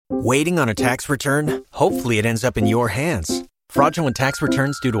Waiting on a tax return? Hopefully it ends up in your hands. Fraudulent tax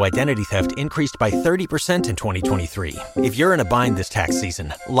returns due to identity theft increased by 30% in 2023. If you're in a bind this tax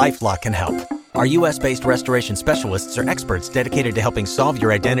season, LifeLock can help. Our U.S.-based restoration specialists are experts dedicated to helping solve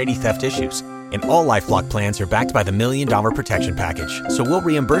your identity theft issues. And all LifeLock plans are backed by the $1 Million Protection Package. So we'll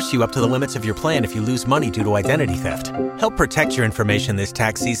reimburse you up to the limits of your plan if you lose money due to identity theft. Help protect your information this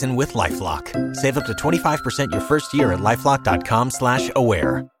tax season with LifeLock. Save up to 25% your first year at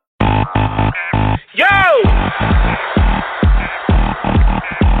LifeLock.com/aware. Yo!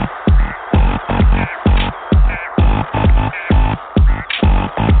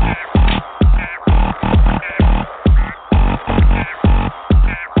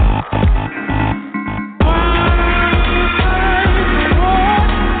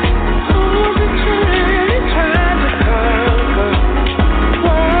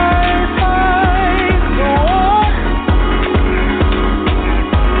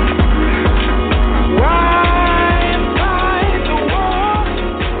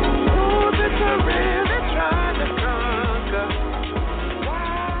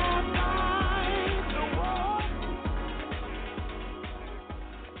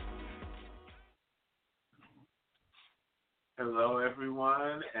 Hello,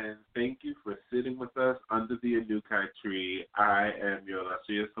 everyone, and thank you for sitting with us under the Anukai tree. I am your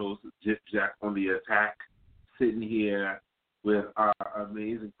illustrious host, Jip Jack on the Attack, sitting here with our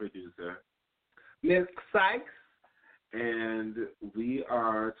amazing producer, Miss Sykes. And we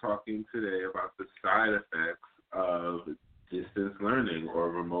are talking today about the side effects of distance learning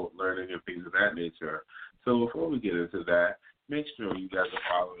or remote learning and things of that nature. So before we get into that, make sure you guys are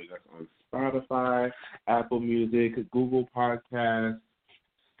following us on Spotify, Apple Music, Google Podcasts,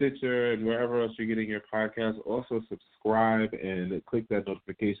 Stitcher, and wherever else you're getting your podcasts. Also subscribe and click that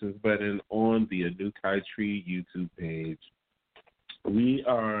notifications button on the Anukai Tree YouTube page. We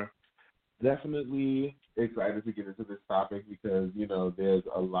are definitely excited to get into this topic because, you know, there's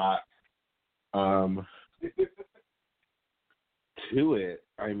a lot to it.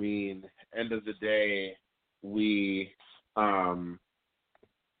 I mean, end of the day, we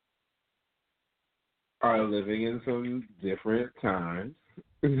are living in some different times,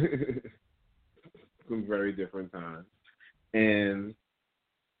 some very different times. And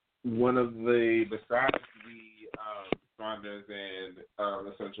one of the, besides the responders and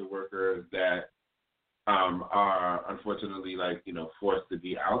essential workers that are unfortunately, like, you know, forced to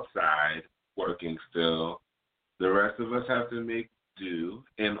be outside working still, the rest of us have to make do.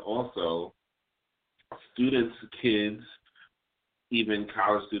 And also students, kids, even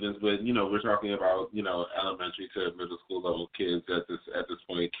college students, but, you know, we're talking about, you know, elementary to middle school level kids at this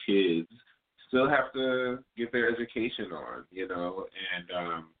point. Kids still have to get their education on, you know, and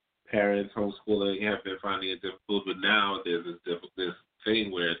parents homeschooling have been finding it difficult, but now there's this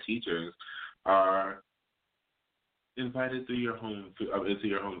thing where teachers are invited through your home, into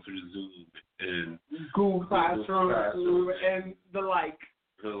your home through Zoom and Google Classroom and the like.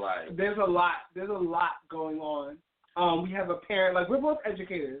 There's a lot going on. We have a parent, like, we're both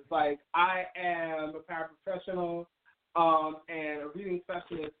educators. Like, I am a paraprofessional and a reading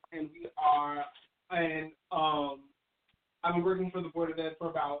specialist, and I've been working for the Board of Ed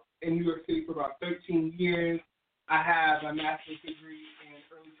in New York City for about 13 years. I have a master's degree in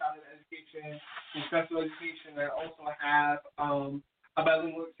early childhood education and special education. I also have a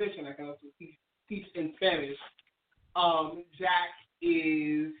bilingual extension. I can also teach in Spanish. Jack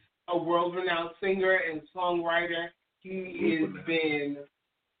is a world-renowned singer and songwriter. He has been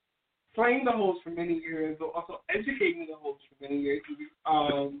playing the host for many years, but also educating the host for many years. He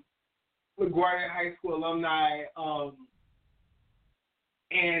was LaGuardia High School alumni,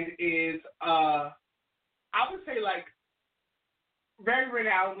 and is I would say, like, very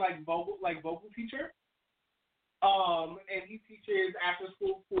renowned, vocal teacher. And he teaches after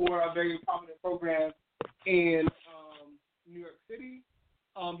school for a very prominent program in New York City.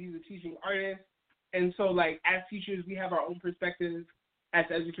 He's a teaching artist. And so, like, as teachers, we have our own perspectives.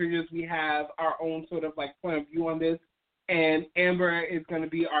 As educators, we have our own sort of, like, point of view on this. And Amber is going to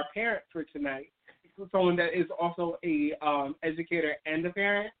be our parent for tonight. Someone that is also a educator and a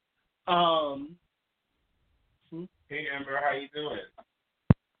parent. Hey, Amber, how you doing?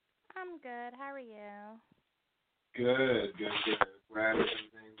 I'm good. How are you? Good. Glad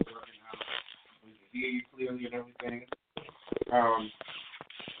everything's working out. We can hear you clearly and everything.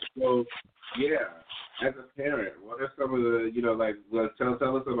 So, yeah, as a parent, what are some of the, you know, like, tell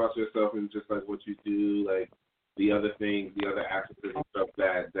us about yourself and just, like, what you do, like, the other things, the other aspects and stuff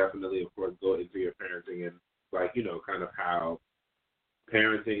that definitely, of course, go into your parenting and, like, you know, kind of how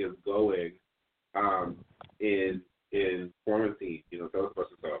parenting is going in quarantine. You know, tell us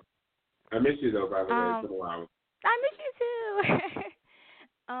about yourself. miss you though. By the way, it's been a while. I miss you too.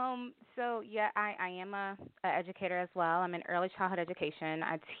 So yeah, I am a educator as well. I'm in early childhood education.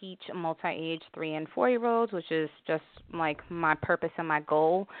 I teach multi-age 3 and 4-year-olds, which is just like my purpose and my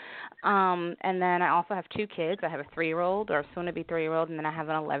goal. And then I also have 2 kids. I have a 3-year-old, or soon to be 3-year-old, and then I have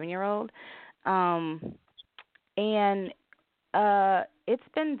an 11-year-old. And it's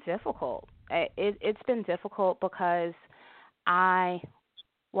been difficult. It's been difficult because I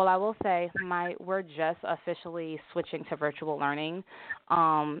will say we're just officially switching to virtual learning,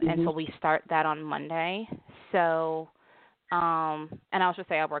 and so we start that on Monday. So, and I'll just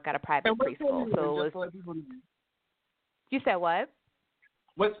say I work at a private preschool. So it was. You said what?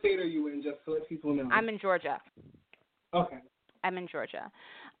 What state are you in? Just to let people know. I'm in Georgia. Okay. I'm in Georgia.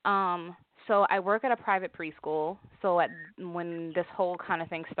 So I work at a private preschool. So when this whole kind of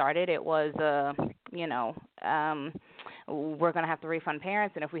thing started, it was, we're going to have to refund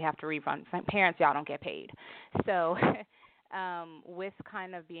parents, and if we have to refund parents, y'all don't get paid. So with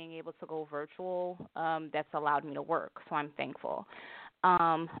kind of being able to go virtual, that's allowed me to work, so I'm thankful.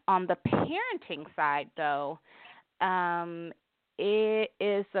 On the parenting side, though, it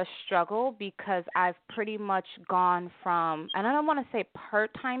is a struggle because I've pretty much gone from, and I don't want to say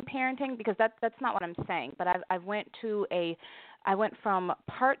part-time parenting because that's not what I'm saying, but I went from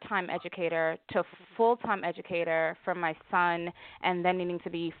part-time educator to full-time educator for my son, and then needing to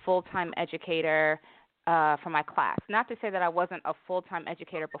be full-time educator for my class. Not to say that I wasn't a full-time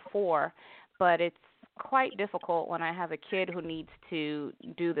educator before, but it's quite difficult when I have a kid who needs to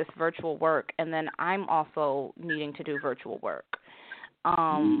do this virtual work, and then I'm also needing to do virtual work.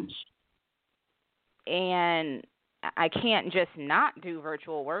 And I can't just not do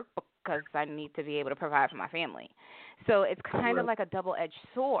virtual work because I need to be able to provide for my family. So it's kind of like a double-edged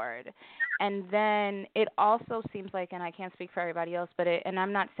sword. And then it also seems like, and I can't speak for everybody else, but and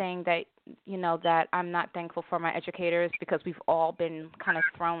I'm not saying that, that I'm not thankful for my educators because we've all been kind of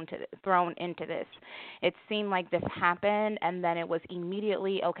thrown into this. It seemed like this happened, and then it was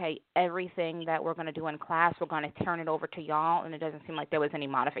immediately, okay, everything that we're going to do in class, we're going to turn it over to y'all, and it doesn't seem like there was any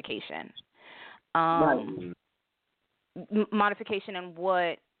modification. Modification in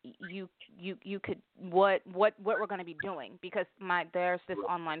what you could what we're going to be doing, because there's this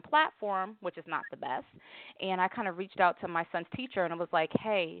online platform which is not the best, and I kind of reached out to my son's teacher and it was like,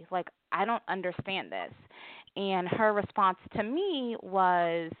 hey, like, I don't understand this, and her response to me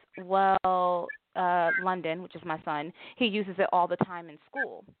was, well, London, which is my son, he uses it all the time in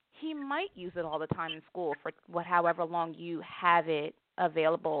school. He might use it all the time in school for however long you have it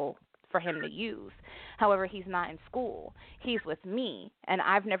available for him to use. However, he's not in school. He's with me, and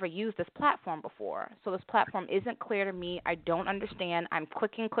I've never used this platform before. So this platform isn't clear to me. I don't understand. I'm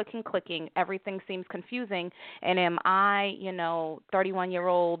clicking. Everything seems confusing. And am I,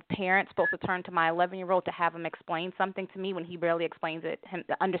 31-year-old parent supposed to turn to my 11-year-old to have him explain something to me when he barely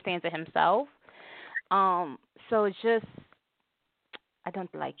understands it himself? So it's just, I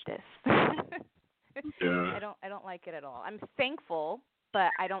don't like this. Yeah. I don't like it at all. I'm thankful,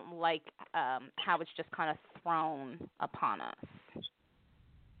 but I don't like how it's just kind of thrown upon us.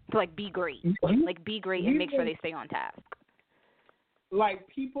 So, like, be great. Like, be great and make sure they stay on task. Like,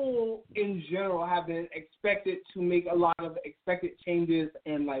 people in general have been expected to make a lot of expected changes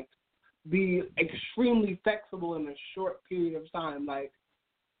and, like, be extremely flexible in a short period of time. Like,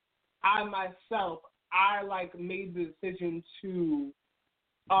 I myself, made the decision to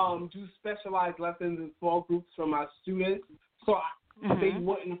do specialized lessons in small groups for my students, so they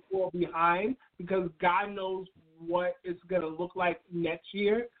wouldn't fall behind, because God knows what it's going to look like next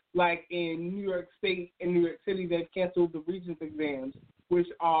year. Like in New York State and New York City, they've canceled the Regents exams, which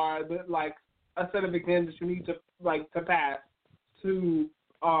are a set of exams that you need to pass to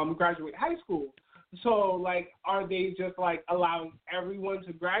graduate high school. So, are they just, allowing everyone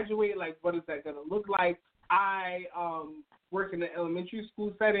to graduate? Like, what is that going to look like? I work in the elementary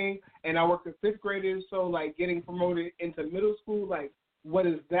school setting, and I work with 5th graders, so, getting promoted into middle school, what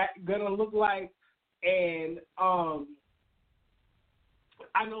is that going to look like? And I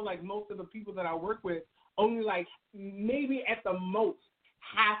know, most of the people that I work with, only, maybe at the most,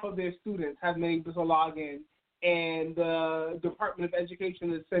 half of their students have been able to log in, and the Department of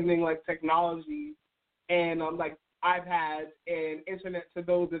Education is sending, technology and, iPads and internet to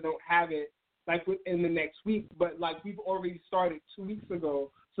those that don't have it, within the next week. But, we've already started 2 weeks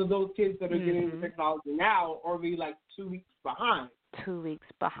ago. So those kids that are getting the technology now are already, 2 weeks behind. 2 weeks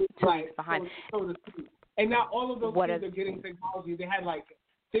behind. So and now all of those kids are getting technology. They had,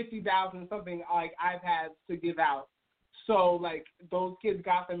 50,000 something, iPads to give out. So, those kids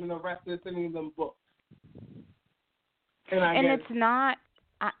got them, and the rest are sending them books. And it's not.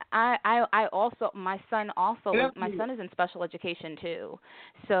 I my son is in special education too.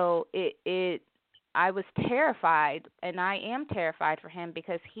 So I was terrified, and I am terrified for him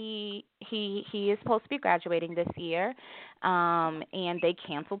because he is supposed to be graduating this year, and they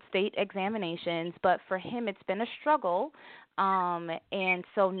canceled state examinations. But for him, it's been a struggle, and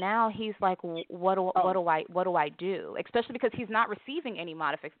so now he's like, what do I do? Especially because he's not receiving any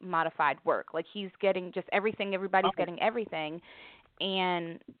modified work. Like he's getting just everything. Everybody's getting everything,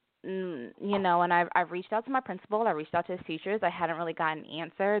 and and I've reached out to my principal. I reached out to his teachers. I hadn't really gotten an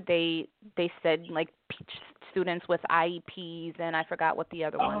answer. They said like students with IEPs and I forgot what the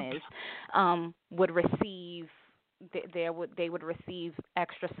other one is would receive they would receive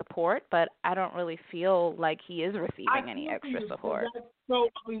extra support, but I don't really feel like he is receiving any extra support. That's so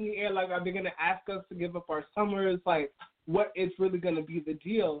up in the air. Like, are they going to ask us to give up our summers? Like, what is really going to be the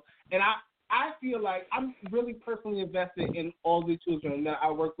deal? And I feel like I'm really personally invested in all the children that I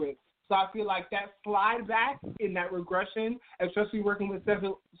work with. So I feel like that slide back in that regression, especially working with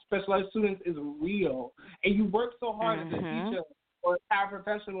specialized students, is real. And you work so hard as a teacher or a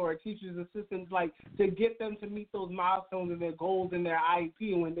paraprofessional or a teacher's assistant, like, to get them to meet those milestones and their goals in their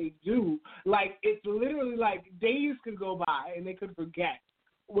IEP. And when they do, like, it's literally like days could go by and they could forget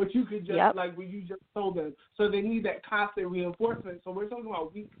what you could just, like, what you just told them. So they need that constant reinforcement. So we're talking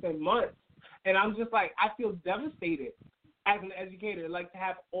about weeks and months. And I'm just like, I feel devastated as an educator, like, to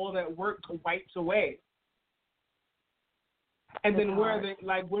have all that work wiped away. And then where does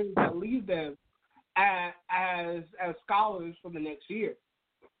that leave them as scholars for the next year?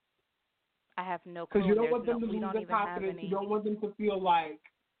 I have no clue. Because you don't want them to lose their confidence. You don't want them to feel like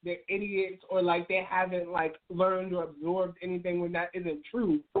they're idiots or like they haven't like learned or absorbed anything when that isn't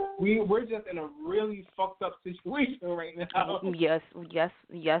true. We're just in a really fucked up situation right now. Yes,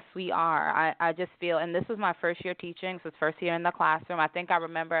 we are. I just feel, and this was my first year teaching, so it's first year in the classroom. I think I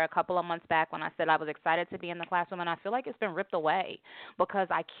remember a couple of months back when I said I was excited to be in the classroom, and I feel like it's been ripped away because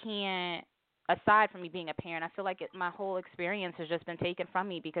I can't. Aside from me being a parent, I feel like my whole experience has just been taken from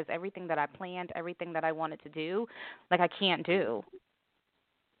me because everything that I planned, everything that I wanted to do, like I can't do.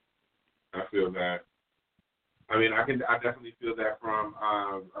 I feel that. I mean, I definitely feel that from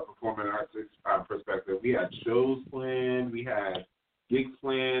a performing arts perspective. We had shows planned, we had gigs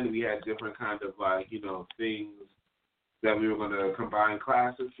planned, we had different kind of like, things that we were going to combine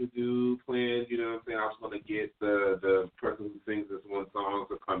classes to do planned. You know what I'm saying? I was going to get the person who sings this one song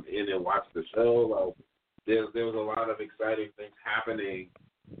to come in and watch the show. Like, there was a lot of exciting things happening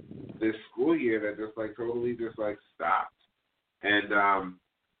this school year that just like totally just like stopped. And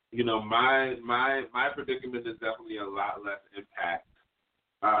my predicament is definitely a lot less impact.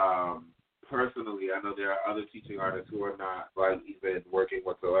 Personally, I know there are other teaching artists who are not like even working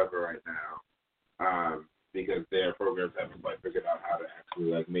whatsoever right now, because their programs haven't like figured out how to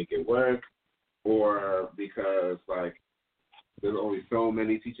actually like make it work, or because like there's only so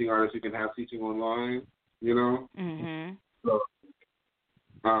many teaching artists you can have teaching online, So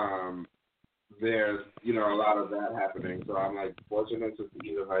there's, a lot of that happening. So I'm like fortunate to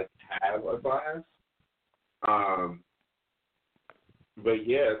even like have a class. But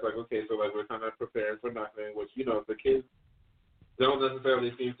yeah, it's like, okay, so like we're kind of preparing for nothing, which, the kids don't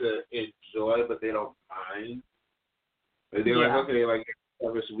necessarily seem to enjoy, but they don't mind. And they're like, okay, like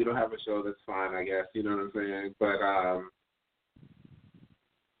we don't have a show, that's fine, I guess, you know what I'm saying? But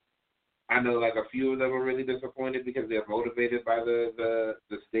I know like a few of them are really disappointed because they're motivated by the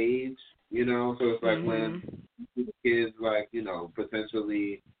stage, So it's like when the kids like,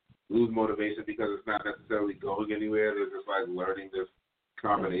 potentially lose motivation because it's not necessarily going anywhere, they're just like learning this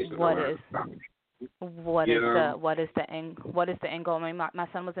combination. What is the end goal? I mean, my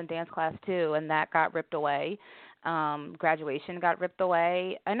son was in dance class too, and that got ripped away. Graduation got ripped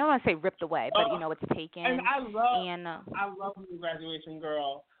away. I don't want to say ripped away, but it's taken. And I love the graduation,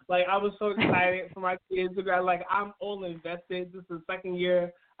 girl. Like, I was so excited for my kids. Like, I'm all invested. This is the second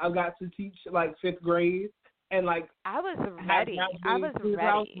year I've got to teach like 5th grade. And like I was ready. I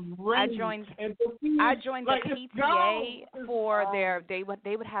joined the PTA for their. They would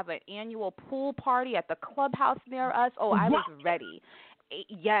have an annual pool party at the clubhouse near us. Oh, I was ready.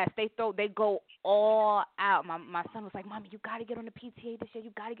 Yes, they go all out. My son was like, "Mommy, you got to get on the PTA this year.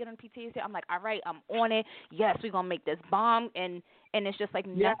 You got to get on the PTA this year." I'm like, "All right, I'm on it. Yes, we're gonna make this bomb." And it's just like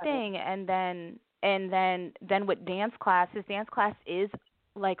nothing. And then with dance class, his dance class is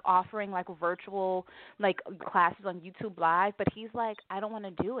like offering like virtual like classes on YouTube Live, but he's like, I don't want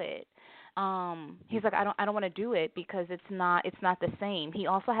to do it. He's like, I don't want to do it because it's not the same. He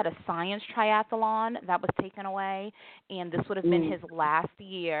also had a science triathlon that was taken away, and this would have been his last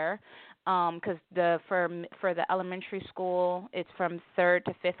year. because for the elementary school, it's from 3rd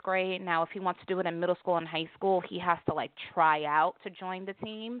to 5th grade. Now, if he wants to do it in middle school and high school, he has to like try out to join the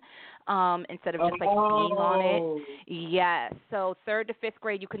team instead of just like being on it. Yes. So 3rd to 5th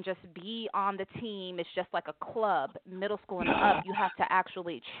grade, you can just be on the team. It's just like a club. Middle school and up, you have to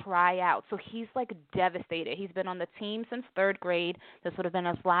actually try out. So he's like devastated. He's been on the team since 3rd grade. This would have been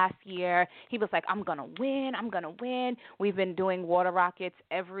his last year. He was like, I'm gonna win. I'm gonna win. We've been doing water rockets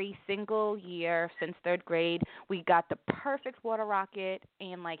every single year since 3rd grade. We got the perfect water rocket,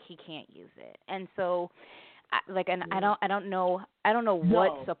 and like he can't use it. And so, I don't know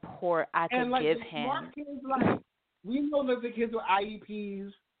what support I could and, like, give the him. Smart kids, like, we know that the kids with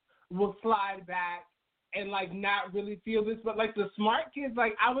IEPs will slide back and like not really feel this, but like the smart kids,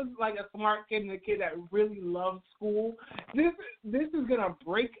 like I was like a smart kid and a kid that really loved school. This is gonna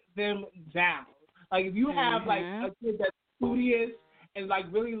break them down. Like if you have like a kid that's studious and like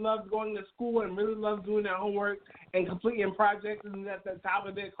really loves going to school and really loves doing their homework and completing projects and at the top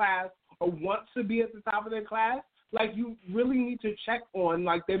of their class or wants to be at the top of their class, like you really need to check on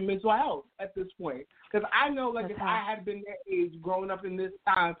like their mental health at this point. Because I know like if I had been their age growing up in this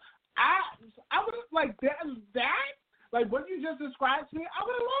time, I would have like that like what you just described to me, I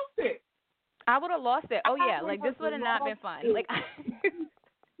would have lost it. I would have lost it. Oh yeah, like this would have not been fun. Like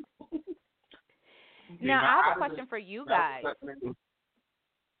now I have a question for you guys.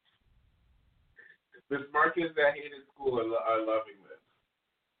 The smart kids that hated school are loving this.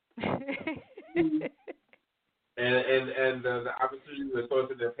 and the opportunity to talk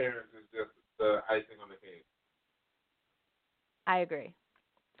to their parents is just the icing on the cake. I agree.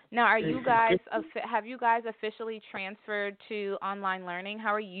 Now, are you guys have you guys officially transferred to online learning?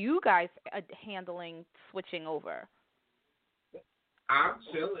 How are you guys handling switching over? I'm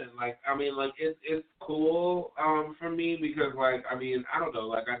chilling. Like, I mean, like it's cool for me because, like, I mean, I don't know,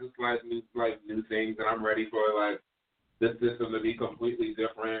 like I just like new things, and I'm ready for like this system to be completely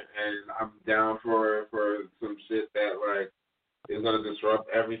different, and I'm down for some shit that like is gonna disrupt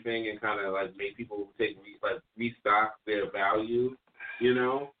everything and kind of like make people restock their value. You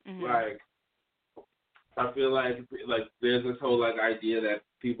know, like I feel like there's this whole like idea that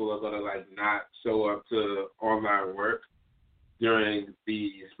people are gonna like not show up to online work during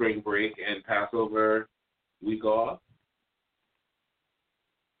the spring break and Passover week off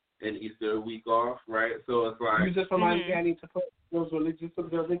and Easter week off, right? So it's like you just remind me I need to put those religious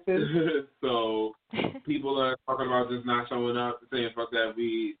observances. So people are talking about just not showing up, saying fuck that,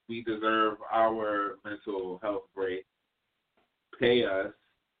 we deserve our mental health break. Pay us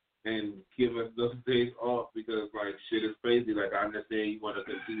and give us those days off because like shit is crazy. Like I understand you want to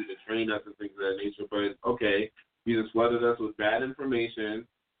continue to train us and things of that nature, but it's okay. You just flooded us with bad information.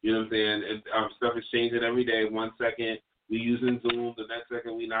 You know what I'm saying? And stuff is changing every day. 1 second we using Zoom, the next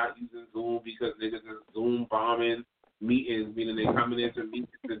second we not using Zoom because niggas is Zoom bombing meetings, meaning they coming into meetings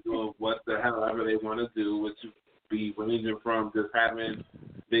and doing what the hell ever they want to do, which be ranging from just having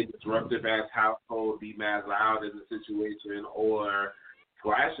big disruptive ass household be mad loud in the situation or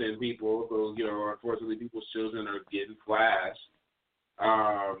flashing people. So, you know, unfortunately people's children are getting flashed.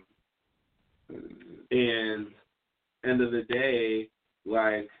 And end of the day,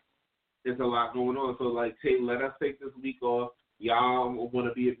 like, it's a lot going on. So, like, let us take this week off. Y'all want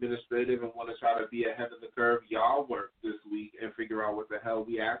to be administrative and want to try to be ahead of the curve. Y'all work this week and figure out what the hell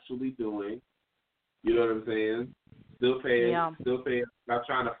we actually doing. You know what I'm saying? Still pay us. Stop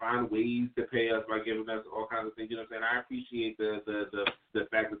trying to find ways to pay us by giving us all kinds of things. You know what I'm saying? I appreciate the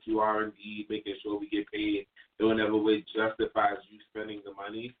fact that you are indeed making sure we get paid in whatever way justifies you spending the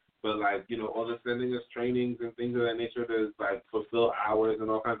money. But, like, you know, all the sending us trainings and things of that nature to, like, fulfill hours and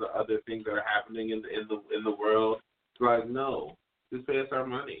all kinds of other things that are happening in the world. It's like, no, just pay us our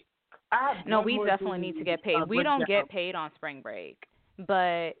money. No, we definitely need to get paid. We don't get paid on spring break,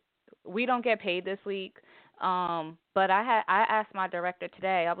 but we don't get paid this week. But I asked my director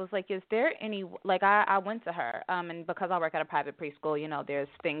today. I was like, is there any, like, I went to her, and because I work at a private preschool, you know, there's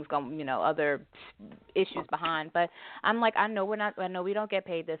things going, you know, other issues behind. But I'm like, I know we don't get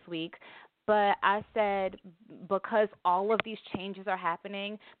paid this week. But I said, because all of these changes are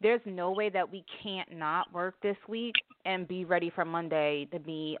happening, there's no way that we can't not work this week and be ready for Monday to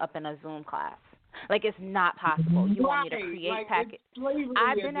be up in a Zoom class. Like, it's not possible. You want me to create packets?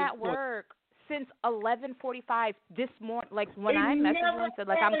 I've been at work since 11:45 this morning. Like, when I messaged you and said,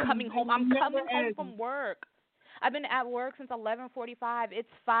 like, I'm coming home from work. I've been at work since 11:45. It's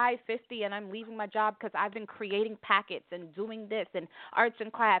 5:50, and I'm leaving my job because I've been creating packets and doing this and arts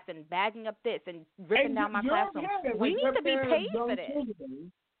and crafts and bagging up this and ripping down my classroom. We need to be paid for this.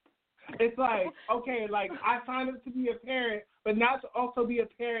 It's like, okay, like, I signed up to be a parent, but not to also be a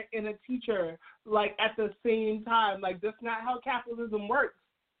parent and a teacher, like, at the same time. Like, that's not how capitalism works.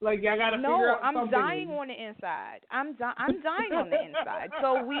 Like, y'all gotta figure out something. No, I'm dying on the inside. I'm dying on the inside.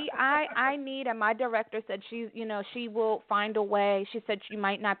 So I need, and my director said she will find a way. She said she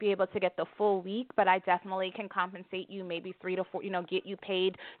might not be able to get the full week, but I definitely can compensate you maybe 3 to 4, get you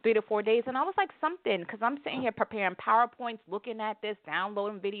paid 3 to 4 days. And I was like, something, because I'm sitting here preparing PowerPoints, looking at this,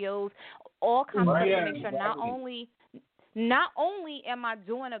 downloading videos, all kinds of stuff to make sure not only am I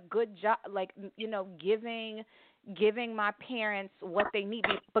doing a good job, like, giving my parents what they need.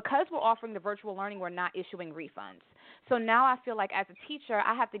 Because we're offering the virtual learning, we're not issuing refunds. So now I feel like as a teacher,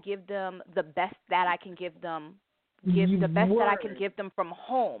 I have to give them the best that I can give them, that I can give them from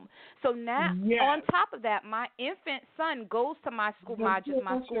home. So now, on top of that, my infant son goes to my school, my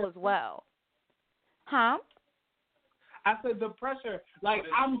school as well. Huh? I said the pressure. Like,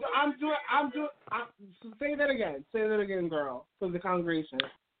 say that again. Say that again, girl, for the congregation.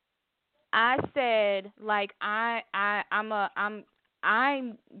 I said, like, I'm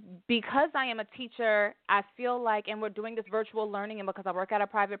because I am a teacher, I feel like, and we're doing this virtual learning, and because I work at a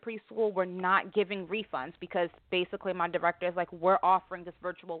private preschool, we're not giving refunds, because basically my director is like, we're offering this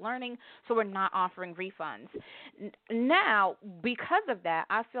virtual learning, so we're not offering refunds. Now, because of that,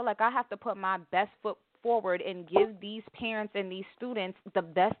 I feel like I have to put my best foot forward and give these parents and these students the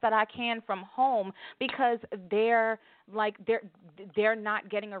best that I can from home, because they're not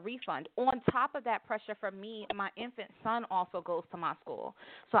getting a refund. On top of that pressure from me, my infant son also goes to my school.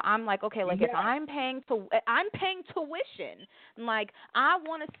 So I'm like, okay, like, if I'm paying tuition, like, I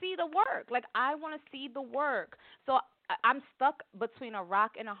want to see the work. Like, I want to see the work. So I'm stuck between a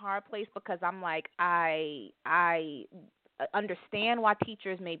rock and a hard place, because I'm like, I understand why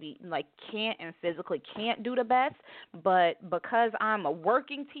teachers maybe physically can't do the best, but because I'm a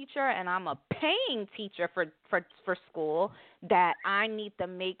working teacher and I'm a paying teacher for school, that I need to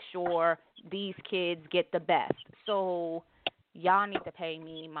make sure these kids get the best. So y'all need to pay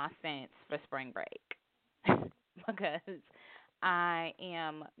me my cents for spring break because I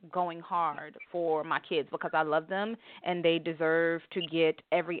am going hard for my kids, because I love them and they deserve to get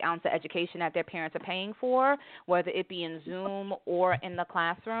every ounce of education that their parents are paying for, whether it be in Zoom or in the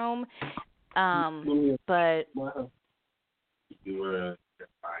classroom. But you were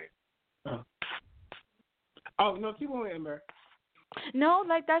no, keep on, Amber. No,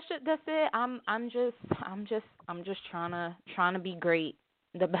 like, that's it. I'm just trying to be great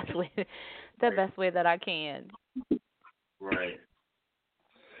the best way that I can. Right.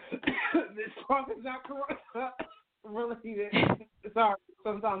 This talk is not related. Sorry,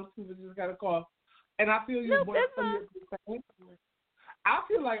 sometimes people just gotta cough. And I feel you. I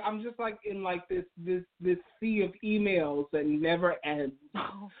feel like I'm just like in like this sea of emails that never ends,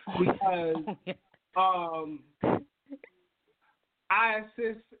 because I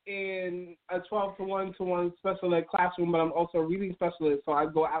assist in a 12 to 1-to-1 special ed classroom, but I'm also a reading specialist, so I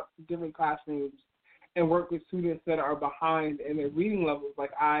go out to different classrooms and work with students that are behind in their reading levels.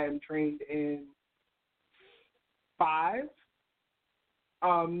 Like, I am trained in 5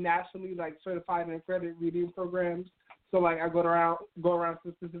 nationally, like, certified and accredited reading programs. So, like, I go around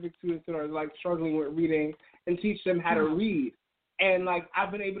to specific students that are, like, struggling with reading and teach them how to read. And, like,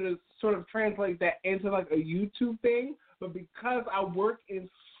 I've been able to sort of translate that into, like, a YouTube thing. But because I work in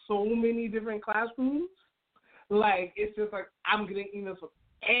so many different classrooms, like, it's just, like, I'm getting emails from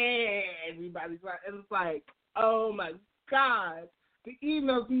everybody's like, and it's like, oh my God, the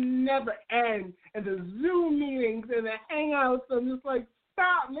emails never end, and the Zoom meetings and the Hangouts. I'm just like,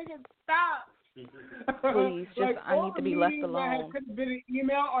 stop, nigga, stop. Please, like, I need to be left alone. That could have been an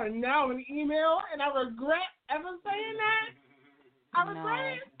email are now an email, and I regret ever saying that. I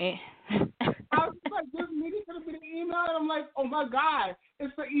regret it. I was like, this meeting could have been an email, and I'm like, oh my God,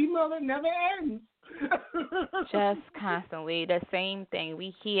 it's the email that never ends. Just constantly the same thing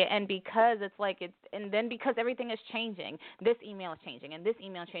we hear, and because it's like and then because everything is changing, this email is changing, and this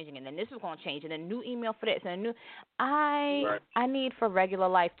email is changing, and then this is going to change, and a new email for this, and a new. I need for regular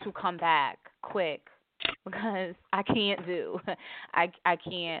life to come back quick, because I can't do. I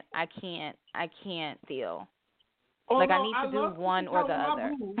can't deal. Like, I need to do one or the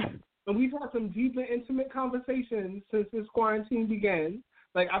other. And we've had some deep and intimate conversations since this quarantine began.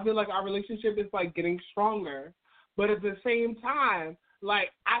 Like, I feel like our relationship is, like, getting stronger. But at the same time,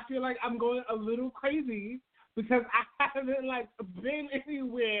 like, I feel like I'm going a little crazy because I haven't, like, been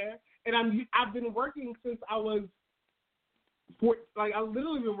anywhere. And I've been working since I was, I've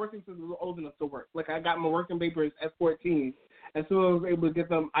literally been working since I was old enough to work. Like, I got my working papers at 14. As soon as I was able to get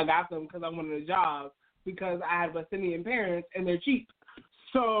them, I got them because I wanted a job, because I had West Indian parents and they're cheap.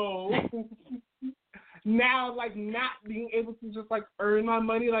 So now, like, not being able to just, like, earn my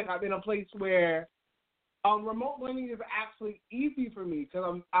money, like, I'm in a place where remote learning is actually easy for me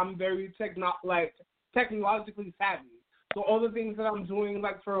because I'm very technologically savvy. So all the things that I'm doing,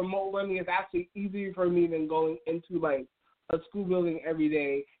 like, for remote learning is actually easier for me than going into, like, a school building every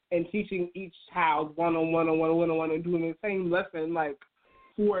day and teaching each child one-on-one and doing the same lesson, like,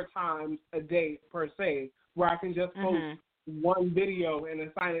 4 times a day per se, where I can just post one video and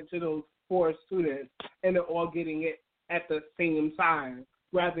assign it to those 4 students, and they're all getting it at the same time,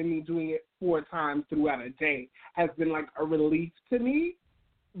 rather than me doing it 4 times throughout a day, has been, like, a relief to me.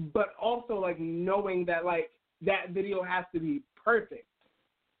 But also, like, knowing that, like, that video has to be perfect.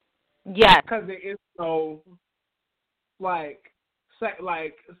 Yeah. Because there is no, like,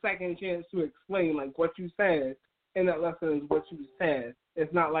 second chance to explain, like, what you said in that lesson is what you said.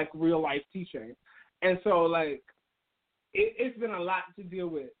 It's not, like, real-life teaching. And so, like, it's been a lot to deal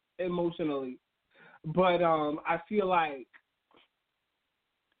with emotionally. But I feel like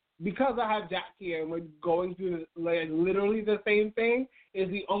because I have Jack here and we're going through, like, literally the same thing is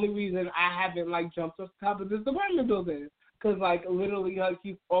the only reason I haven't, like, jumped to the top of this apartment building. Because, like, literally, like,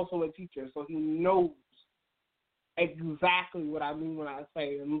 he's also a teacher, so he knows exactly what I mean when I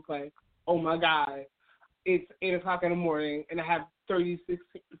say it. And it's like, oh, my God, it's 8 o'clock in the morning, and I have 36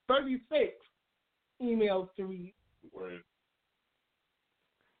 emails to read. Word.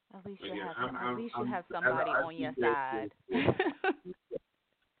 At least you have somebody on your side.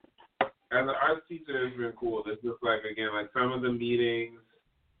 As an art teacher, it's been cool. It's just like, again, like some of the meetings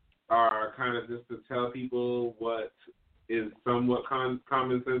are kind of just to tell people what is somewhat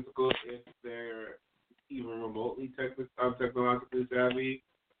commonsensical if they're even remotely technologically savvy.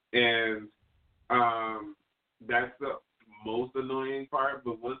 And that's the most annoying part.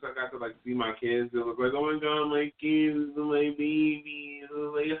 But once I got to, like, see my kids, it was like, oh, my God, my kids, my babies,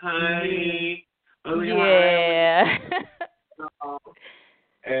 like, hi. Yeah.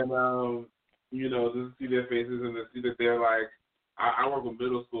 And, you know, just see their faces and to see that they're like, I work with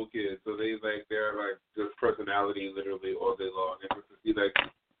middle school kids, so they're like just personality literally all day long. And just to see, like,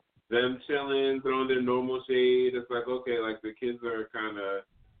 them chilling, throwing their normal shade, it's like, okay, like, the kids are kind of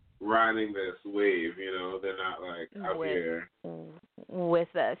riding this wave, you know? They're not, like, out here.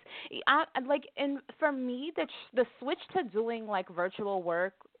 With us. And for me, the switch to doing, like, virtual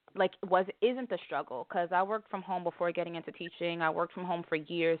work, like, isn't the struggle, because I worked from home before getting into teaching. I worked from home for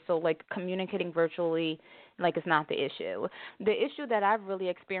years, so, like, communicating virtually, like, is not the issue. The issue that I've really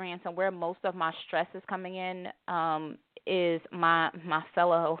experienced and where most of my stress is coming in is my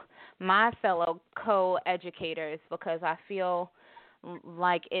fellow co-educators, because I feel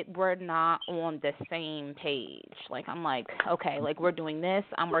like we're not on the same page. Like, I'm like, okay, like, we're doing this.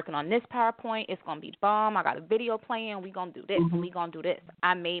 I'm working on this PowerPoint. It's going to be bomb. I got a video playing. We going to do this. We going to do this.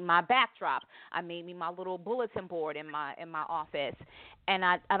 I made my backdrop. I made me my little bulletin board in my office. And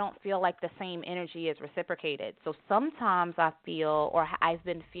I don't feel like the same energy is reciprocated. So sometimes I feel, or I've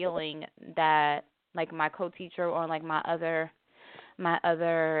been feeling that, like, my co-teacher or, like, my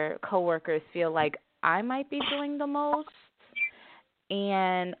other coworkers feel like I might be doing the most.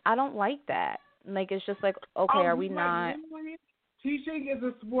 And I don't like that. Like, it's just like, okay, are we not? Teaching is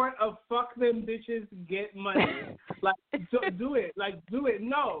a sport of fuck them bitches, get money. Like, do it. Like, do it.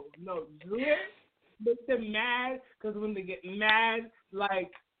 No, do it. Make them mad, because when they get mad,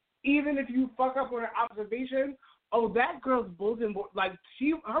 like, even if you fuck up on an observation, oh, that girl's bulletin board, like,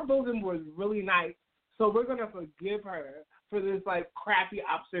 her bulletin board is really nice, so we're going to forgive her for this, like, crappy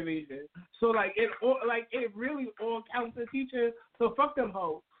observation. So, like, it really all counts as teachers, so fuck them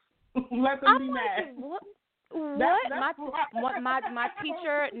hoes. Let them be mad. What? That's My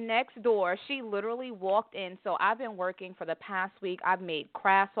teacher next door, she literally walked in. So I've been working for the past week. I've made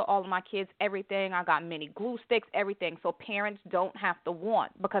crafts for all of my kids, everything. I got mini glue sticks, everything. So parents don't have to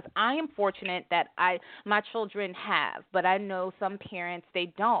want, because I am fortunate that my children have, but I know some parents,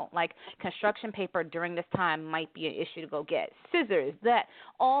 they don't. Like, construction paper during this time might be an issue to go get. Scissors,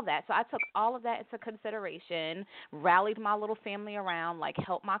 all that. So I took all of that into consideration, rallied my little family around, like,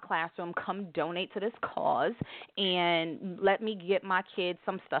 help my classroom, come donate to this cause, and let me get my kids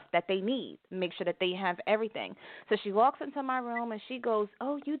some stuff that they need, make sure that they have everything. So she walks into my room and she goes,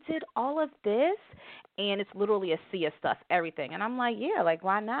 oh, you did all of this? And it's literally a sea of stuff, everything. And I'm like, yeah, like,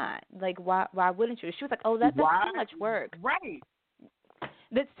 why not? Like, why wouldn't you? She was like, oh, that's too much work. Right.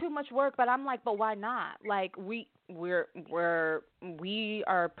 That's too much work. But I'm like, but why not? Like, we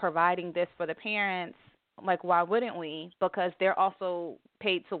are providing this for the parents. Like, why wouldn't we? Because they're also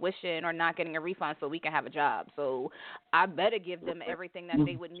paid tuition or not getting a refund so we can have a job. So I better give them everything that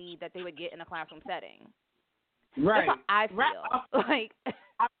they would need, that they would get in a classroom setting. Right. That's how I feel.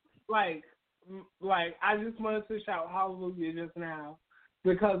 Like, like, I just wanted to shout hallelujah just now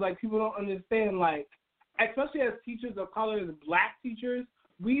because, like, people don't understand, like, especially as teachers of color, as black teachers,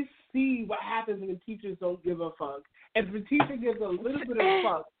 we see what happens when the teachers don't give a fuck. If the teacher gives a little bit of a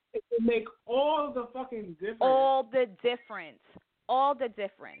fuck, it will make all the fucking difference. All the difference.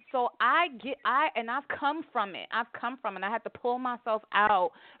 So I've come from it. I had to pull myself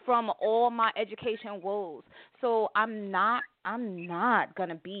out from all my education woes. So I'm not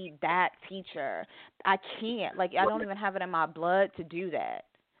gonna be that teacher. I can't. Like, I don't even have it in my blood to do that.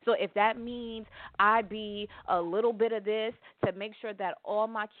 So if that means I be a little bit of this to make sure that all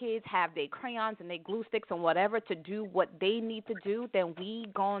my kids have their crayons and their glue sticks and whatever to do what they need to do, then we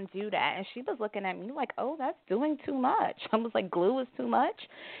gon' do that. And she was looking at me like, oh, that's doing too much. I was like, glue is too much?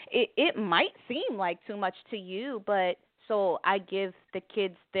 It might seem like too much to you, but so I give the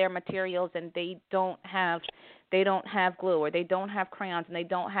kids their materials and they don't have glue or they don't have crayons and they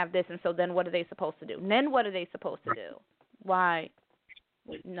don't have this, and so then what are they supposed to do? Why?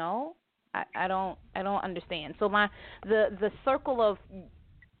 No, I don't understand. So the circle of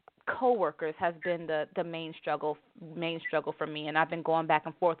coworkers has been the main struggle for me, and I've been going back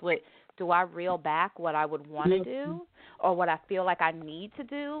and forth with, do I reel back what I would want to do or what I feel like I need to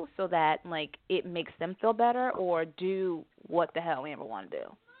do so that, like, it makes them feel better, or do what the hell Amber want to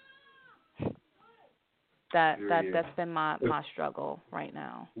do. That's been my struggle right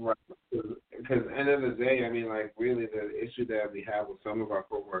now. Right. Because at the end of the day, I mean, like, really the issue that we have with some of our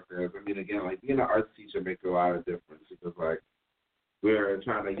coworkers, I mean, again, like, being an arts teacher makes a lot of difference because, like, we're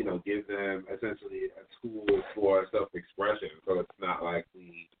trying to, give them essentially a tool for self-expression. So it's not like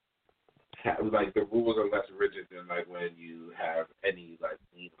we have, like, the rules are less rigid than, like, when you have any, like,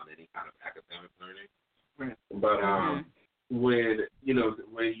 lean on any kind of academic learning. Right. But when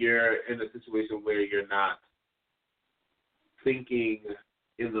you're in a situation where you're not thinking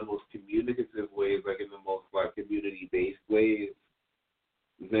in the most communicative ways, like in the most, like, community-based ways,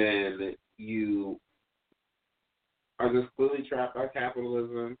 then you are just clearly trapped by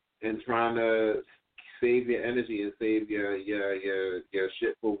capitalism and trying to save your energy and save your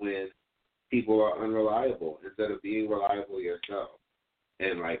shit for when people are unreliable instead of being reliable yourself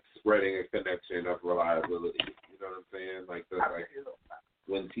and, like, spreading a connection of reliability. You know what I'm saying? Like,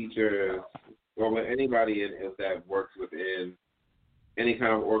 when teachers or when anybody that works within any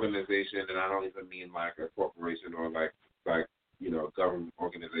kind of organization, and I don't even mean like a corporation or like government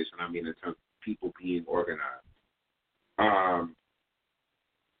organization. I mean in terms of people being organized.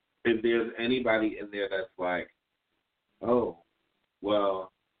 If there's anybody in there that's like, oh,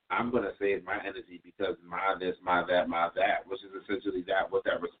 well, I'm gonna save my energy because my this, my that, which is essentially what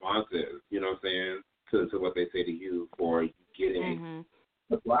that response is. You know what I'm saying? To what they say to you for getting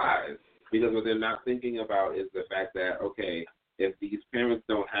supplies, because what they're not thinking about is the fact that, okay, if these parents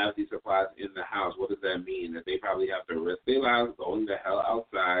don't have these supplies in the house, what does that mean? That they probably have to risk their lives going the hell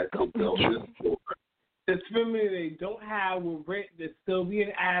outside to go to the store. The family they don't have will rent that's still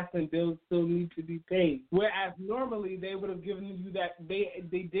being asked and bills still need to be paid. Whereas normally they would have given you that they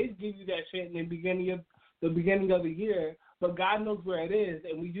did give you that shit in the beginning of the year, but God knows where it is,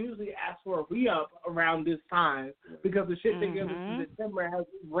 and we usually ask for a re-up around this time because the shit they give us in December has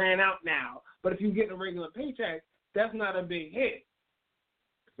ran out now. But if you get a regular paycheck, that's not a big hit.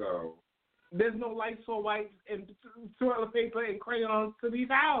 So there's no Lysol wipes and toilet paper and crayons to be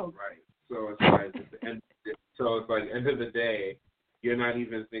found. Right. So it's like end of the day, you're not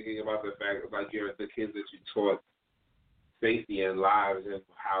even thinking about the fact of, like, you're the kids that you taught safety and lives and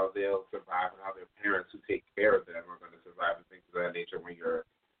how they'll survive and how their parents who take care of them are going to survive and things of that nature when you're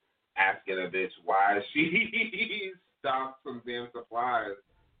asking a bitch why she stopped some damn supplies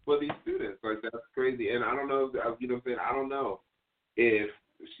for these students. Like, that's crazy. And I don't know, you know what I'm saying? I don't know if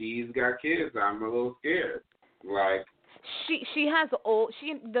she's got kids. I'm a little scared. Like, she has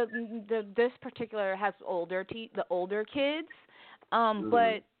this particular has the older kids.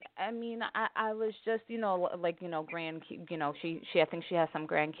 But I mean, I was just, grand, she I think she has some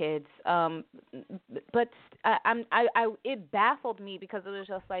grandkids. But it baffled me because it was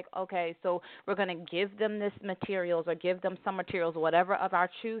just like, okay, so we're going to give them this materials or give them some materials, whatever of our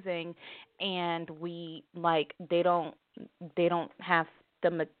choosing, and we, like, they don't have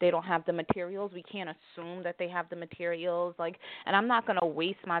the materials. We can't assume that they have the materials. Like, and I'm not gonna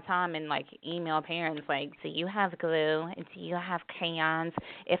waste my time and, like, email parents like, do you have glue and do you have crayons?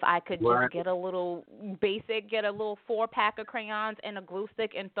 If I could just get a little 4-pack of crayons and a glue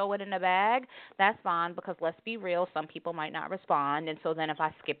stick and throw it in a bag, that's fine, because let's be real, some people might not respond, and so then if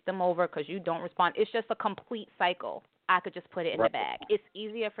I skip them over because you don't respond, it's just a complete cycle. I could just put it in the bag. It's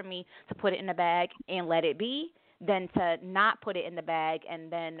easier for me to put it in the bag and let it be than to not put it in the bag,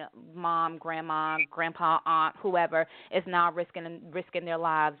 and then mom, grandma, grandpa, aunt, whoever is now risking their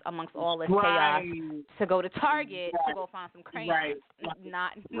lives amongst all this chaos to go to Target to go find some crayons. Right.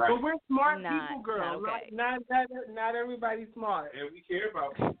 Not. But we're smart Not, people, girl. not, okay. Not everybody's smart. And we care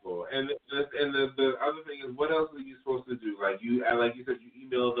about people. And the other thing is, what else are you supposed to do? Like you said, you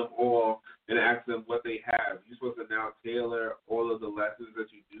email them all and ask them what they have. You're supposed to now tailor all of the lessons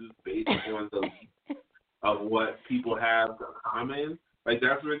that you do based on the least of what people have in common. Like,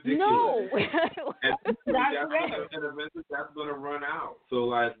 that's ridiculous. No. And eventually that's going to run out. So,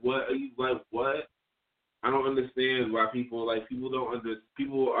 like, what are you, like, what? I don't understand why people don't understand.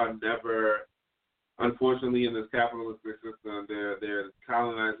 People are never, unfortunately, in this capitalistic system, they're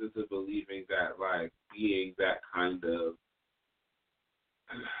colonized into believing that, like, being that kind of,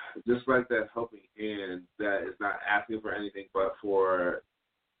 just like that helping hand that is not asking for anything but for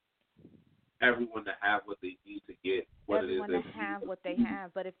everyone to have what they need to get what everyone it is. To have what they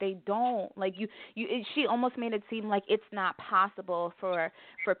have, but if they don't, like she almost made it seem like it's not possible for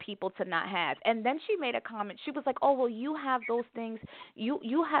people to not have. And then she made a comment. She was like, "Oh, well, you have those things.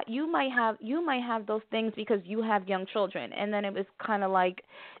 You might have those things because you have young children." And then it was kind of like,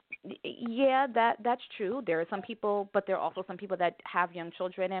 yeah, that's true. There are some people, but there are also some people that have young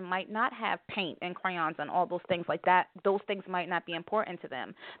children and might not have paint and crayons and all those things like that. Those things might not be important to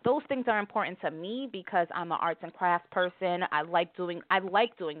them. Those things are important to me because I'm an arts and crafts person. I like doing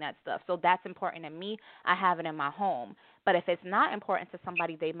that stuff. So that's important to me. I have it in my home. But if it's not important to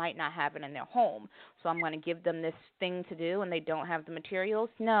somebody, they might not have it in their home. So I'm going to give them this thing to do and they don't have the materials?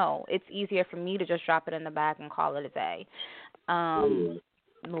 No. It's easier for me to just drop it in the bag and call it a day.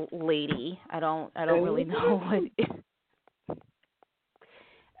 Lady, I don't really know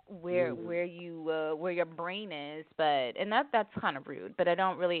where your brain is, but and that's kind of rude. But I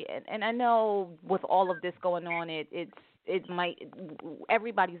don't really, and I know with all of this going on, it might,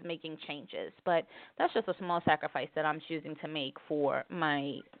 everybody's making changes, but that's just a small sacrifice that I'm choosing to make for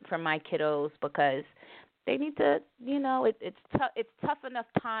my kiddos because they need to, it's tough enough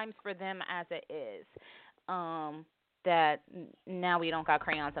times for them as it is. That now we don't got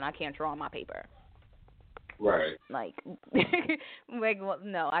crayons and I can't draw on my paper. Right. Like, well,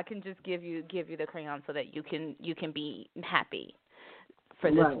 no, I can just give you the crayon so that you can be happy for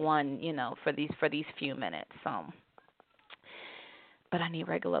this one, for these few minutes. So, but I need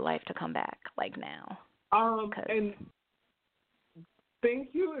regular life to come back, like now. And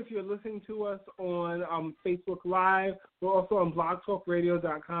thank you if you're listening to us on Facebook Live. We're also on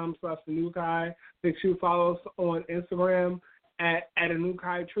blogtalkradio.com/theNewKai. Make sure you follow us on Instagram at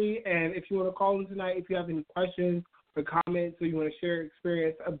Anukai Tree. And if you want to call in tonight, if you have any questions or comments or you want to share your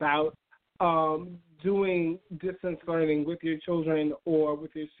experience about doing distance learning with your children or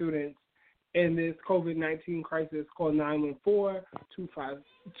with your students in this COVID-19 crisis, call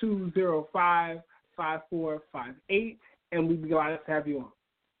 914-205-5458. And we'd be glad to have you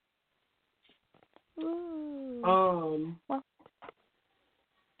on. Well,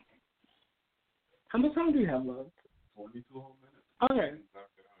 how much time do you have left? 42 whole minutes. Okay.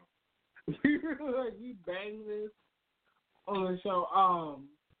 We bang this on the show.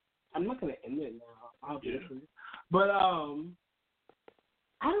 I'm not gonna end it now, obviously. Yeah. But I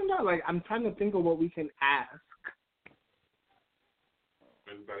don't know. Like, I'm trying to think of what we can ask.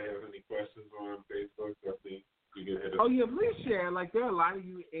 Anybody have any questions on Facebook? I think. Oh, yeah, please share. Like, there are a lot of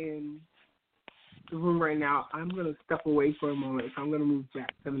you in the room right now. I'm going to step away for a moment, so I'm going to move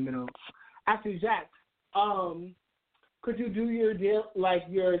back to the middle. After Jack, could you do your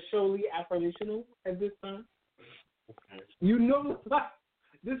showly affirmational at this time? Okay.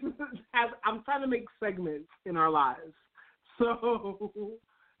 This is I'm trying to make segments in our lives. So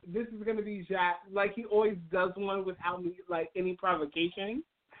this is going to be Jack. Like, he always does one without me, like, any provocation.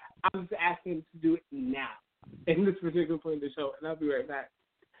 I'm just asking him to do it now. In this particular point of the show, and I'll be right back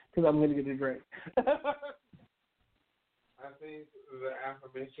because I'm going to get a drink. I think the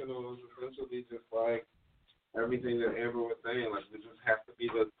affirmational is essentially just like everything that Amber was saying. Like, it just has to be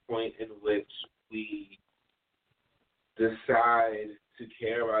the point in which we decide to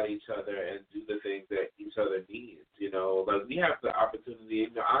care about each other and do the things that each other needs. Like, we have the opportunity.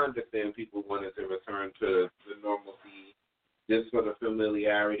 I understand people wanted to return to the normalcy just for the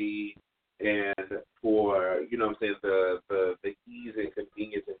familiarity and for, the ease and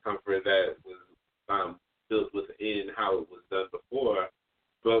convenience and comfort that was built within how it was done before.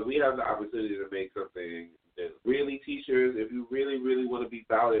 But we have the opportunity to make something that really, teachers, if you really, really want to be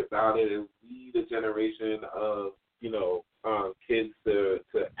about it, and lead a generation of, kids to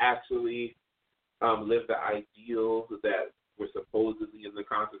actually live the ideals that were supposedly in the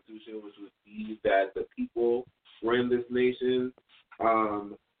Constitution, which would be that the people ran this nation.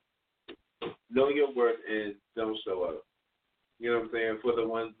 Know your worth and don't show up. You know what I'm saying? For the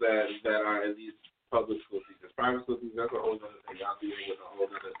ones that are at least public school teachers. Private school teachers, that's a whole other thing. Y'all dealing with a whole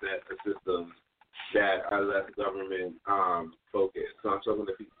other set of systems that are less government focused. So I'm talking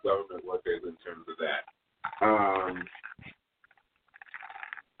to government workers in terms of that.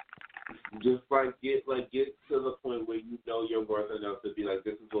 Just get to the point where you know you're worth enough to be like,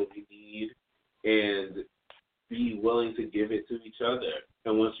 this is what we need, and be willing to give it to each other.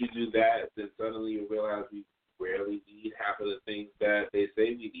 And once you do that, then suddenly you realize we rarely need half of the things that they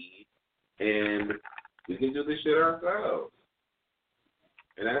say we need, and we can do this shit ourselves.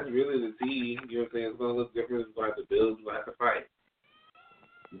 And that's really the key. You know what I'm saying? It's going to look different. We're going to have to build. We're going to have to fight.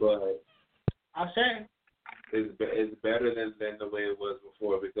 But I say it's better than the way it was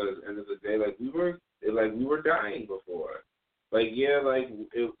before, because at the end of the day, we were dying before.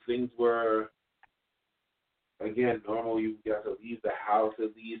 Things were, again, normal. You got to leave the house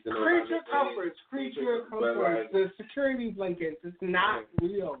at least. Creature comforts. The security blankets. It's not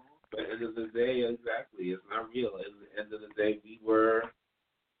real. But at the end of the day, exactly, it's not real. At the end of the day, we were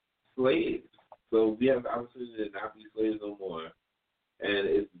slaves. So we have the opportunity to not be slaves no more. And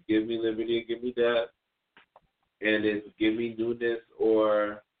it's give me liberty or give me death. And it's give me newness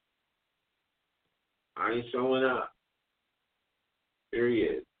or I ain't showing up.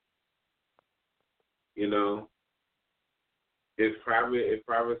 Period. You know, if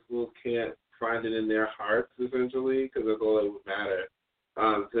private schools can't find it in their hearts, essentially, because that's all that would matter,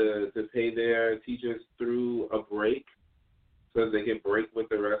 to pay their teachers through a break so that they can break with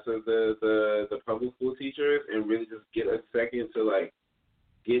the rest of the public school teachers and really just get a second to,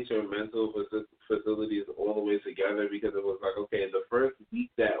 get your mental facilities all the way together, because it was okay, the first week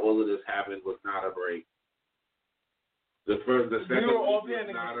that all of this happened was not a break. The second week was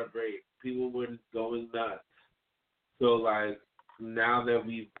not a break. People were going nuts. So, now that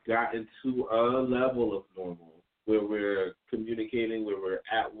we've gotten to a level of normal where we're communicating, where we're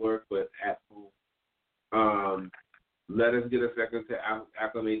at work but at home, let us get a second to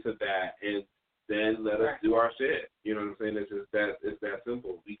acclimate to that, and then let us do our shit. You know what I'm saying? It's that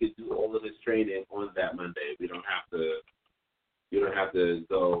simple. We could do all of this training on that Monday. You don't have to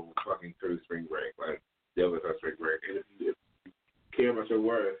go fucking through spring break. Deal with our spring break. And if you care about your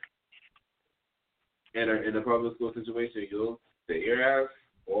worth and are in a public school situation, you'll stay your ass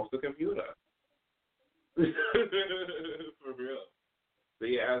off the computer. For real. Stay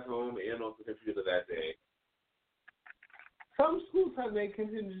your ass home and off the computer that day. Some schools have made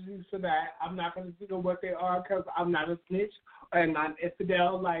contingencies for that. I'm not going to think of what they are because I'm not a snitch and not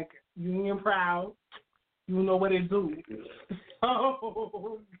infidel like Union Proud. You know what they do.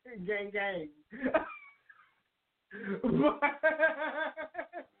 So, gang.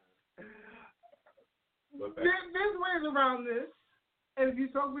 There's ways around this. And if you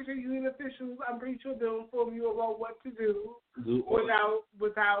talk with your union officials, I'm pretty sure they'll inform you about what to do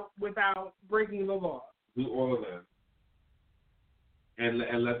without breaking the law. Do all of that. And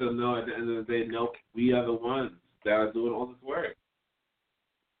let them know at the end of the day, no, we are the ones that are doing all this work.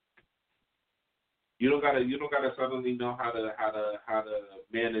 You don't gotta suddenly know how to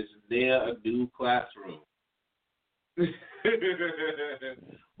manage a new classroom.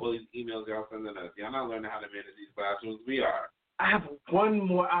 All these emails y'all sending us, y'all not learning how to manage these classrooms. We are. I have one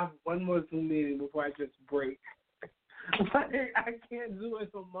more Zoom meeting before I just break. I can't do it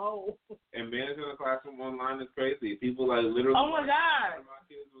no more. And managing a classroom online is crazy. People literally. Oh my God! My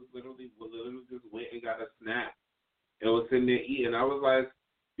kids literally just went and got a snack and was sitting there eating. I was like,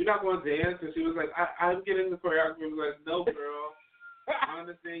 "You're not going to dance?" And she was like, "I'm getting the choreography." I was like, "No, girl. I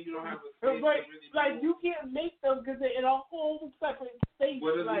understand you don't have a space." But you can't make them because they're in a whole separate space.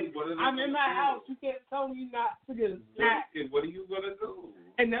 I'm in my house. You can't tell me not to get a snack. What are you gonna do?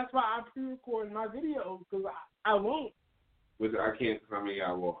 And that's why I pre-record my videos because I won't. Which I can't. I mean,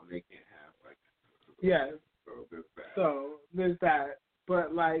 I won't. They can't have Yes. So there's that. There's that.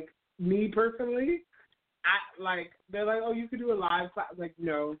 But me personally, they're like, oh, you could do a live class.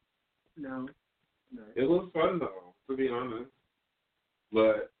 No. It was fun though, to be honest.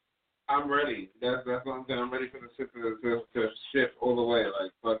 But I'm ready. That's what I'm saying. I'm ready for the shit to shift all the way.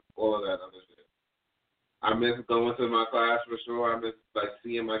 Fuck all of that other shit. I miss going to my class for sure. I miss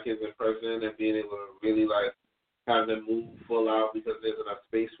seeing my kids in person and being able to really have them move full out because there's enough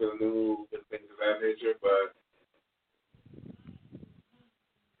space for them to move and things of that nature. But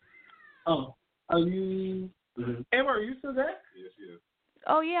are you? Mm-hmm. Amber, are you still there? Yes, she is.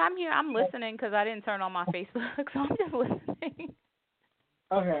 Oh yeah, I'm here. I'm listening because I didn't turn on my Facebook, so I'm just listening.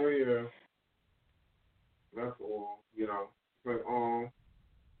 Okay. Yeah. That's all.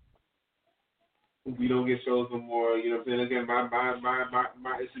 we don't get shows no more. You know what I'm saying? Again,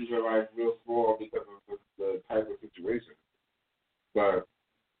 my issues are like real small because of the type of situation. But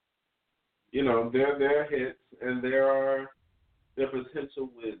you know, there are hits and there are potential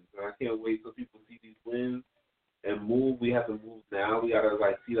wins. And I can't wait till people see these wins and move. We have to move now. We gotta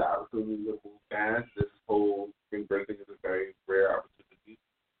like see the opportunity to move fast. This whole spring break thing is a very rare opportunity.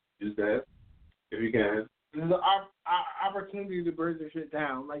 Use that if you can. This is our opportunity to burn this shit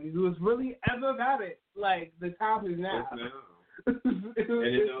down. Like, if it was really ever about it, like, the time is now. It's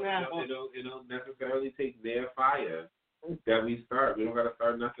now. It don't necessarily take their fire that we start. We don't got to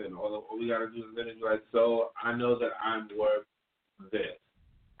start nothing. All we got to do is literally be like, so I know that I'm worth this.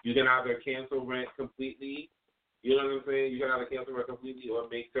 You can either cancel rent completely. You know what I'm saying? You can either cancel rent completely or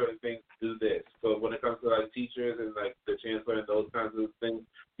make certain things do this. So when it comes to like teachers and like the chancellor and those kinds of things,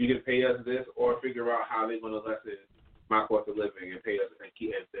 you can pay us this or figure out how they're going to lessen my cost of living and pay us and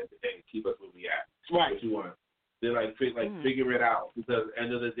keep us where we at. Right. What you want? They figure it out, because at the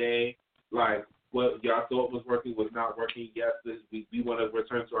end of the day, like what y'all thought was working was not working. Yes, we want to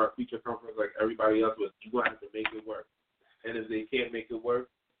return to our feature conference like everybody else was. You gonna have to make it work, and if they can't make it work,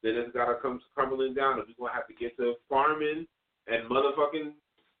 then it's gotta come crumbling down. If we're gonna have to get to farming and motherfucking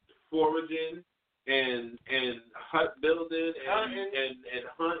foraging and hut building and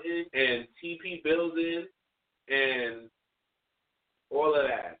hunting and TP building and all of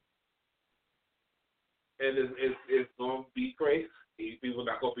that. And it's going to be crazy. People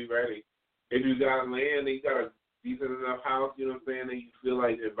not going to be ready. If you got land and you got a decent enough house, you know what I'm saying, and you feel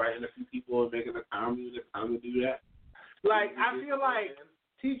like inviting a few people and making a time, it's time to do that. Like, I feel like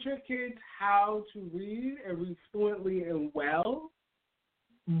teach your kids how to read and read fluently and well,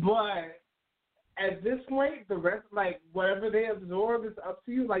 but at this point, the rest, like, whatever they absorb is up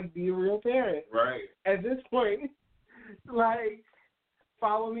to you. Like, be a real parent. Right. At this point, like,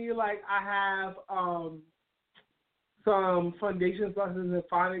 follow me. Like, I have some foundations lessons in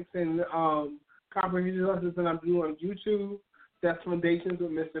phonics and comprehension lessons that I'm doing on YouTube. That's Foundations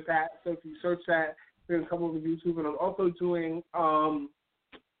with Mr. Pat. So if you search that, you're going to come over to YouTube. And I'm also doing a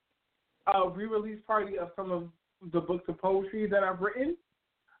re-release party of some of the books of poetry that I've written.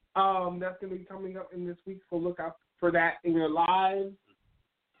 That's going to be coming up in this week, so look out for that in your lives.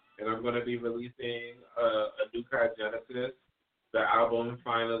 And I'm going to be releasing a new Kai Genesis. The album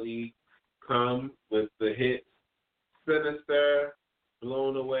finally come with the hits Sinister,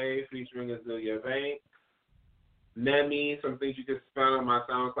 Blown Away, featuring Azealia Banks, Nemi, some things you can find on my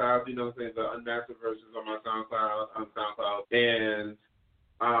SoundCloud, you know what I'm saying, the unmastered versions on my SoundCloud, and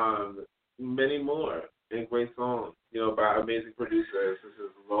many more, and great songs, you know, by amazing producers. This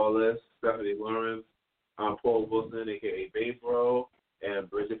is Lawless, Stephanie Lawrence, Paul Wilson, a.k.a. Babe Bro, and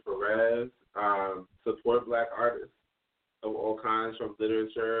Bridget Perez. Support Black artists of all kinds, from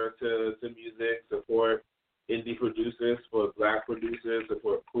literature to music. Support indie producers, support Black producers,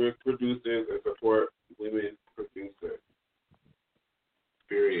 support queer producers, and support women producers.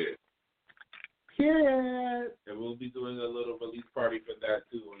 Period. And we'll be doing a little release party for that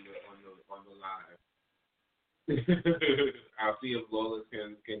too on the live. I'll see if Lola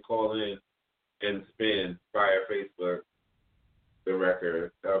can call in and spin via Facebook the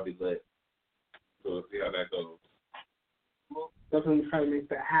record. That'll be lit. So we'll see how that goes. We'll definitely try to make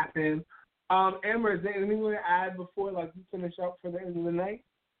that happen. Amber, is there anything you want to add before you finish up for the end of the night?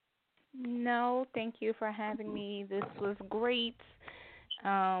 No, thank you for having me. This was great.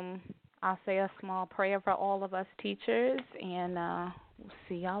 I'll say a small prayer for all of us teachers, and we'll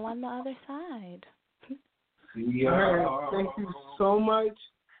see y'all on the other side. See y'all. All right. Thank you so much.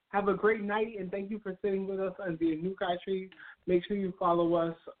 Have a great night, and thank you for sitting with us on the New Country. Make sure you follow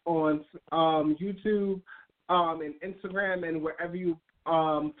us on YouTube and Instagram and wherever you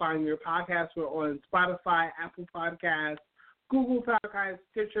find your podcasts. We're on Spotify, Apple Podcasts, Google Podcasts,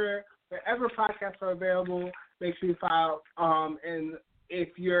 Stitcher, wherever podcasts are available. Make sure you follow. And if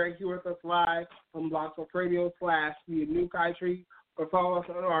you're here with us live on Blog Talk Radio / The New Country, or follow us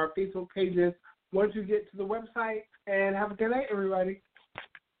on our Facebook pages once you get to the website. And have a good night, everybody.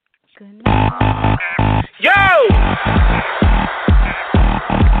 Good night. Yo!